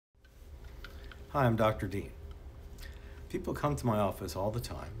Hi, I'm Dr. Dean. People come to my office all the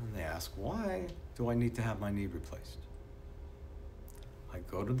time and they ask, why do I need to have my knee replaced? I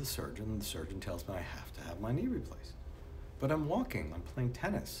go to the surgeon and the surgeon tells me I have to have my knee replaced. But I'm walking, I'm playing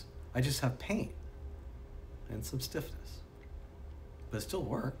tennis. I just have pain and some stiffness. But it still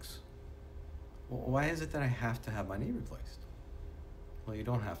works. Well, why is it that I have to have my knee replaced? Well, you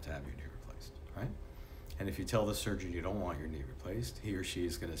don't have to have your knee replaced, right? And if you tell the surgeon you don't want your knee replaced, he or she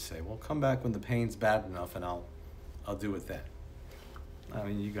is going to say, well, come back when the pain's bad enough and I'll do it then. I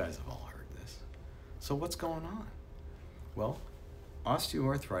mean, you guys have all heard this. So what's going on? Well,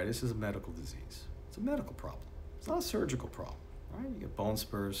 osteoarthritis is a medical disease. It's a medical problem. It's not a surgical problem, right? You get bone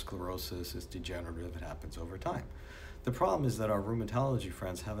spurs, sclerosis, it's degenerative, it happens over time. The problem is that our rheumatology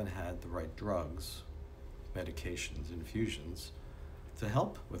friends haven't had the right drugs, medications, infusions to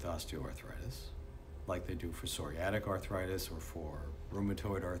help with osteoarthritis, like they do for psoriatic arthritis or for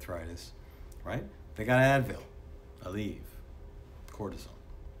rheumatoid arthritis, right? They got Advil, Aleve, cortisone.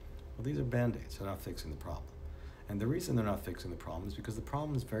 Well, these are Band-Aids. They're not fixing the problem. And the reason they're not fixing the problem is because the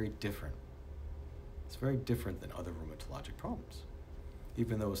problem is very different. It's very different than other rheumatologic problems.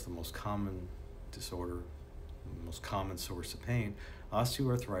 Even though it's the most common disorder, the most common source of pain,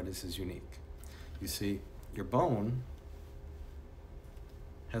 osteoarthritis is unique. You see, your bone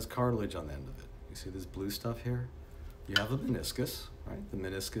has cartilage on the end of it. You see this blue stuff here? You have a meniscus, right? The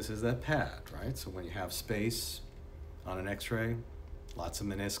meniscus is that pad, right? So when you have space on an x-ray, lots of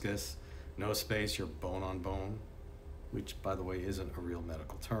meniscus, no space, you're bone on bone, which, by the way, isn't a real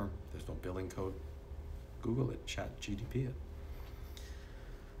medical term. There's no billing code. Google it, chat GDP it.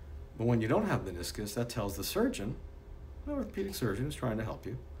 But when you don't have meniscus, that tells the surgeon, an orthopedic surgeon who's trying to help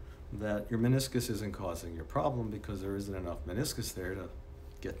you, that your meniscus isn't causing your problem because there isn't enough meniscus there to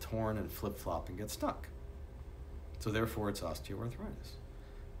get torn and flip-flop and get stuck. So therefore, it's osteoarthritis.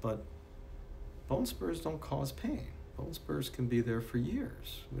 But bone spurs don't cause pain. Bone spurs can be there for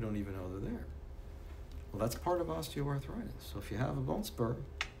years. We don't even know they're there. Well, that's part of osteoarthritis. So if you have a bone spur,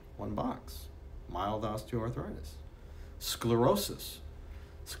 one box, mild osteoarthritis. Sclerosis.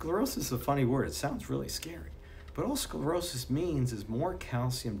 Sclerosis is a funny word. It sounds really scary. But all sclerosis means is more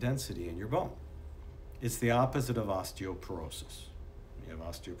calcium density in your bone. It's the opposite of osteoporosis. When you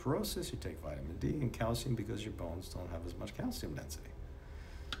have osteoporosis, you take vitamin D and calcium because your bones don't have as much calcium density.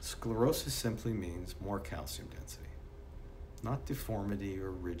 Sclerosis simply means more calcium density. Not deformity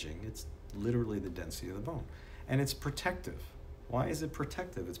or ridging. It's literally the density of the bone. And it's protective. Why is it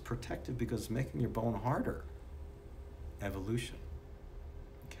protective? It's protective because it's making your bone harder. Evolution.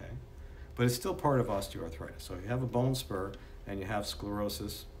 Okay? But it's still part of osteoarthritis. So if you have a bone spur and you have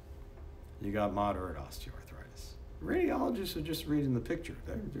sclerosis, you got moderate osteoarthritis. Radiologists are just reading the picture.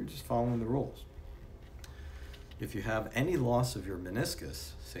 They're just following the rules. If you have any loss of your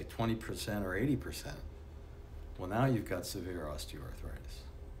meniscus, say 20% or 80%, well, now you've got severe osteoarthritis.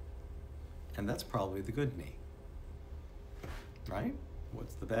 And that's probably the good knee, right?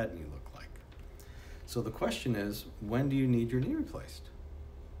 What's the bad knee look like? So the question is, when do you need your knee replaced?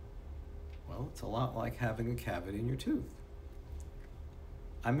 Well, it's a lot like having a cavity in your tooth.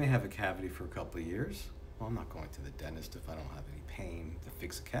 I may have a cavity for a couple of years. Well, I'm not going to the dentist if I don't have any pain to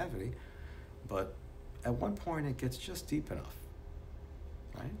fix a cavity, but at one point it gets just deep enough,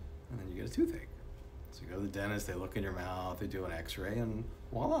 right? And then you get a toothache. So you go to the dentist, they look in your mouth, they do an x-ray, and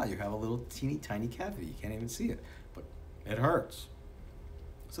voila, you have a little teeny tiny cavity. You can't even see it, but it hurts.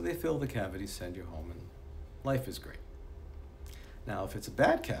 So they fill the cavity, send you home, and life is great. Now, if it's a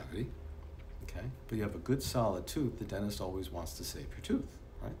bad cavity, okay, but you have a good solid tooth, the dentist always wants to save your tooth,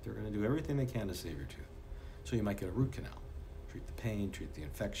 right? They're gonna do everything they can to save your tooth. So you might get a root canal, treat the pain, treat the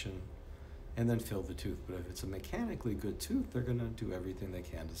infection, and then fill the tooth. But if it's a mechanically good tooth, they're gonna do everything they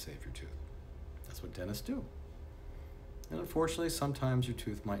can to save your tooth. That's what dentists do. And unfortunately, sometimes your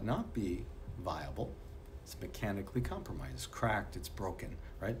tooth might not be viable. It's mechanically compromised, it's cracked, it's broken,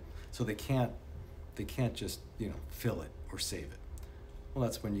 right? So they can't just, fill it or save it. Well,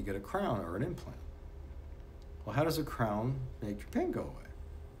 that's when you get a crown or an implant. Well, how does a crown make your pain go away?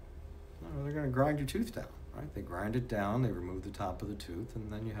 Well, they're gonna grind your tooth down, right? They grind it down, they remove the top of the tooth,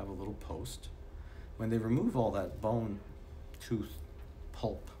 and then you have a little post. When they remove all that bone, tooth,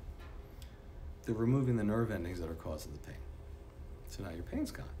 pulp, they're removing the nerve endings that are causing the pain. So now your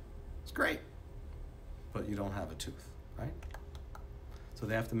pain's gone. It's great, but you don't have a tooth, right? So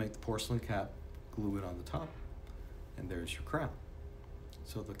they have to make the porcelain cap, glue it on the top, and there's your crown.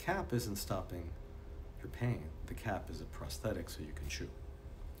 So the cap isn't stopping your pain. The cap is a prosthetic so you can chew.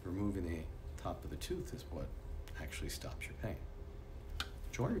 Removing the top of the tooth is what actually stops your pain.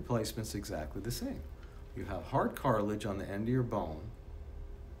 Joint replacement's exactly the same. You have hard cartilage on the end of your bone,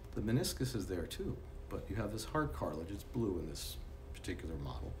 The meniscus is there too, but you have this hard cartilage. It's blue in this particular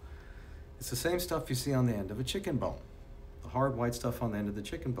model. It's the same stuff you see on the end of a chicken bone. The hard white stuff on the end of the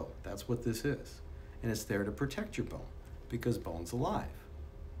chicken bone. That's what this is. And it's there to protect your bone because bone's alive.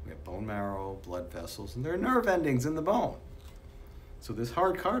 We have bone marrow, blood vessels, and there are nerve endings in the bone. So this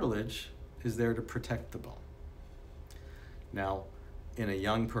hard cartilage is there to protect the bone. Now, in a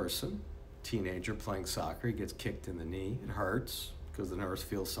young person, teenager playing soccer, he gets kicked in the knee. It hurts because the nerves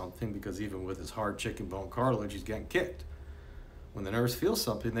feel something, because even with his hard chicken bone cartilage, he's getting kicked. When the nerves feel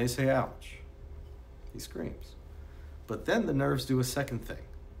something, they say, ouch. He screams. But then the nerves do a second thing.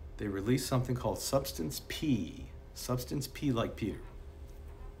 They release something called substance P. Substance P like Peter.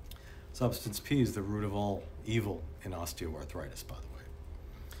 Substance P is the root of all evil in osteoarthritis, by the way.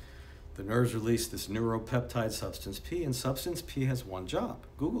 The nerves release this neuropeptide substance P, and substance P has one job.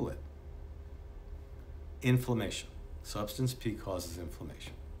 Google it. Inflammation. Substance P causes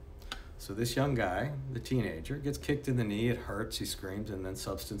inflammation. So this young guy, the teenager, gets kicked in the knee, it hurts, he screams, and then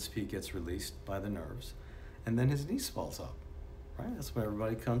substance P gets released by the nerves, and then his knee swells up, right? That's when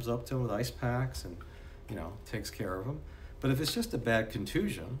everybody comes up to him with ice packs and, takes care of him. But if it's just a bad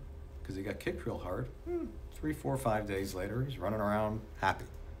contusion, because he got kicked real hard, 3, 4, 5 days later, he's running around happy,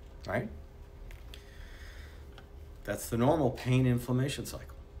 right? That's the normal pain inflammation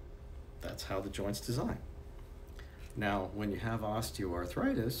cycle. That's how the joint's designed. Now, when you have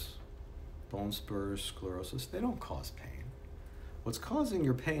osteoarthritis, bone spurs, sclerosis, they don't cause pain. What's causing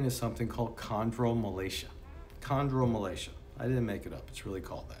your pain is something called chondromalacia. Chondromalacia. I didn't make it up. It's really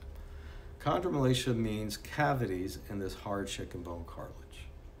called that. Chondromalacia means cavities in this hard chicken bone cartilage.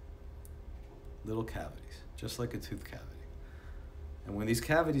 Little cavities, just like a tooth cavity. And when these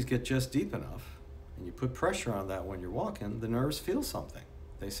cavities get just deep enough, and you put pressure on that when you're walking, the nerves feel something.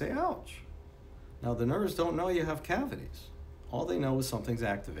 They say, ouch. Now, the nerves don't know you have cavities. All they know is something's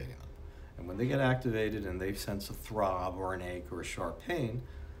activating them. And when they get activated and they sense a throb or an ache or a sharp pain,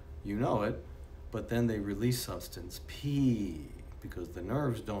 you know it, but then they release substance P, because the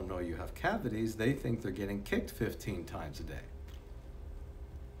nerves don't know you have cavities. They think they're getting kicked 15 times a day.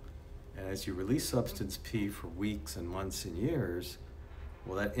 And as you release substance P for weeks and months and years,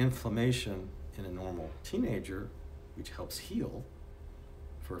 well, that inflammation in a normal teenager, which helps heal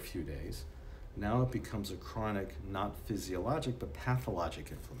for a few days, now it becomes a chronic, not physiologic, but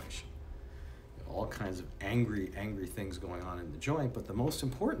pathologic inflammation. All kinds of angry things going on in the joint, but the most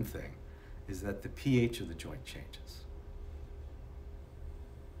important thing is that the pH of the joint changes.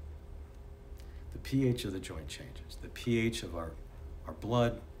 The pH of the joint changes. The pH of our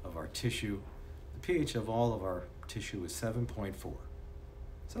blood, of our tissue, the pH of all of our tissue is 7.4.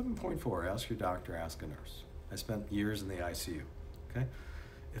 7.4, ask your doctor, ask a nurse. I spent years in the ICU, okay?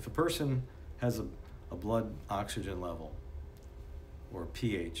 If a person has a blood oxygen level or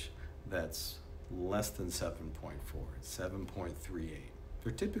pH that's less than 7.4, it's 7.38.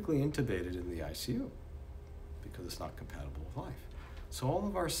 They're typically intubated in the ICU because it's not compatible with life. So all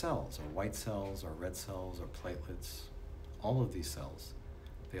of our cells, our white cells, our red cells, our platelets, all of these cells,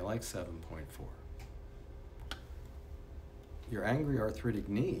 they like 7.4. Your angry arthritic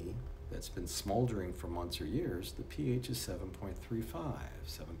knee that's been smoldering for months or years, the pH is 7.35,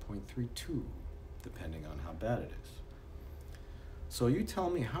 7.32, depending on how bad it is. So you tell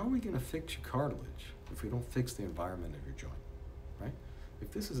me, how are we going to fix your cartilage if we don't fix the environment of your joint, right?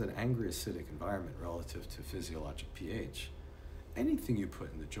 If this is an angry acidic environment relative to physiologic pH, anything you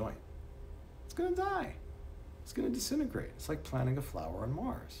put in the joint, it's going to die. It's going to disintegrate. It's like planting a flower on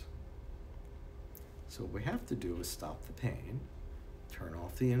Mars. So what we have to do is stop the pain, turn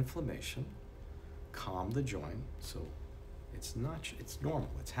off the inflammation, calm the joint so it's normal,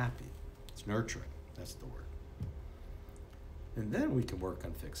 it's happy, it's nurturing, that's the word. And then we can work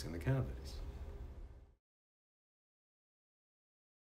on fixing the cavities.